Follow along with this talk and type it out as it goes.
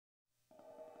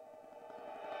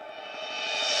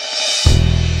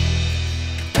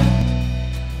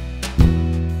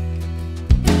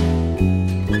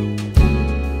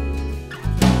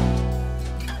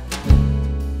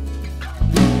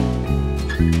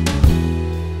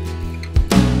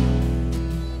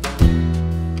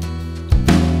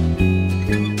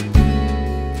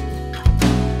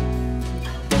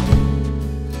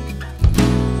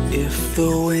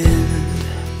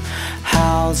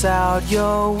out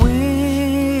your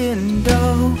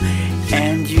window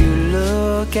and you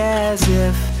look as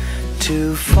if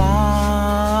to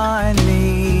find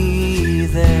me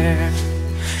there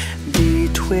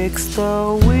betwixt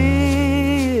the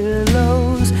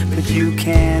willows, but you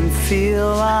can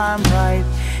feel I'm right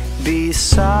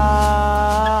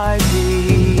beside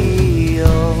thee.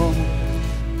 Oh,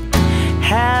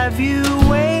 have you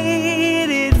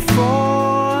waited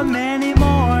for many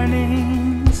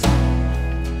mornings?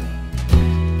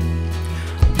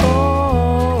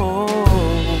 Oh,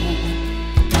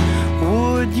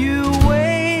 would you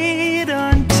wait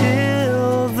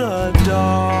until the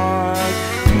darkness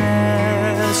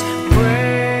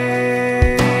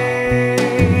breaks?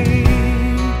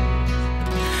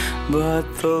 But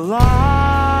the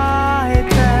light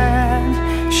that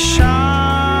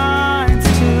shines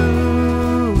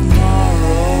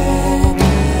tomorrow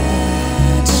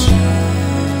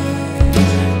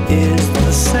is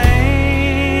the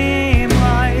same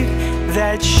light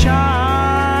that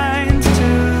shines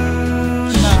tonight.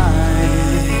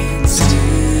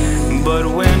 But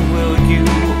when will you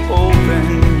open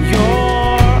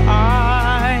your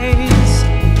eyes?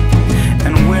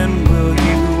 And when will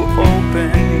you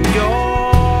open your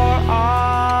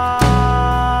eyes?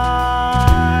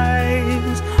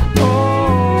 Oh,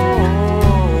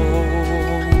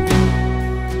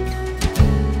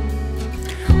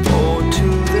 oh, to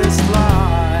this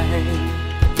light.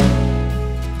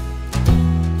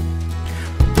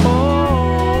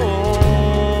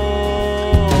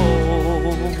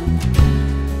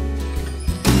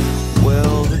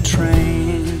 Well, the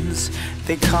trains,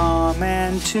 they come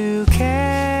and to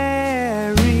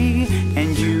carry,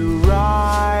 and you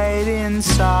ride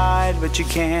inside, but you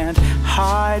can't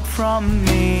hide from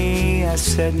me. I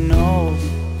said no,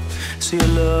 so you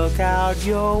look out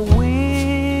your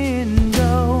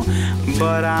window,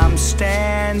 but I'm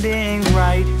standing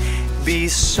right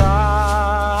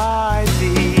beside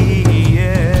thee.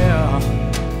 Yeah.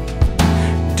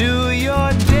 Do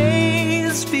your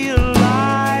days feel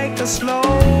like a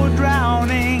slow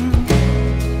drowning?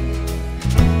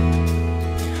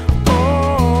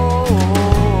 Oh,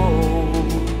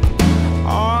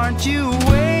 aren't you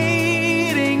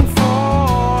waiting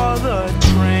for the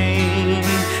train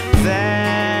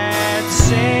that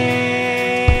saves?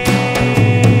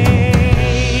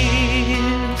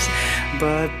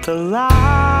 But the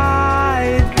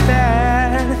light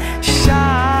that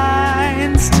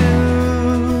shines tomorrow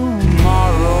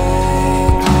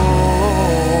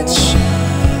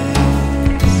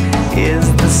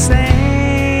is the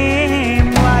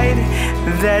same light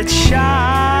that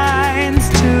shines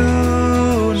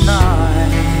tonight.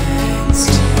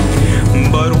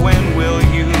 But when will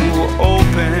you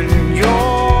open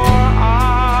your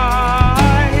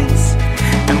eyes?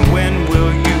 And when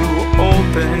will you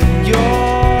open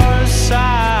your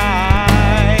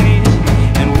sight?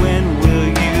 And when will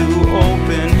you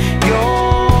open your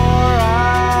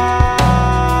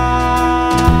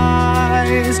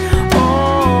eyes?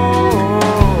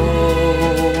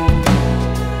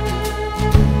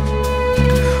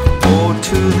 Oh,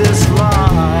 to this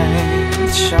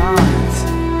light shines.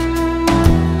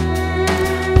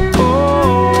 Oh,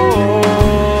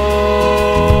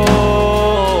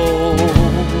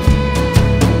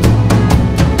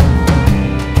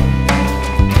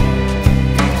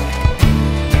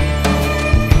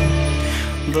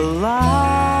 the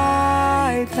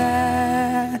light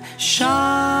that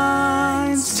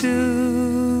shines tomorrow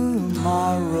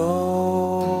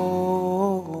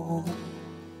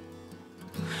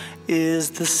is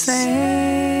the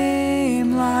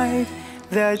same light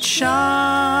that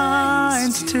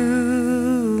shines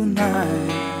tonight.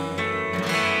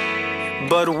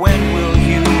 But when will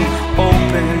you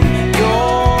open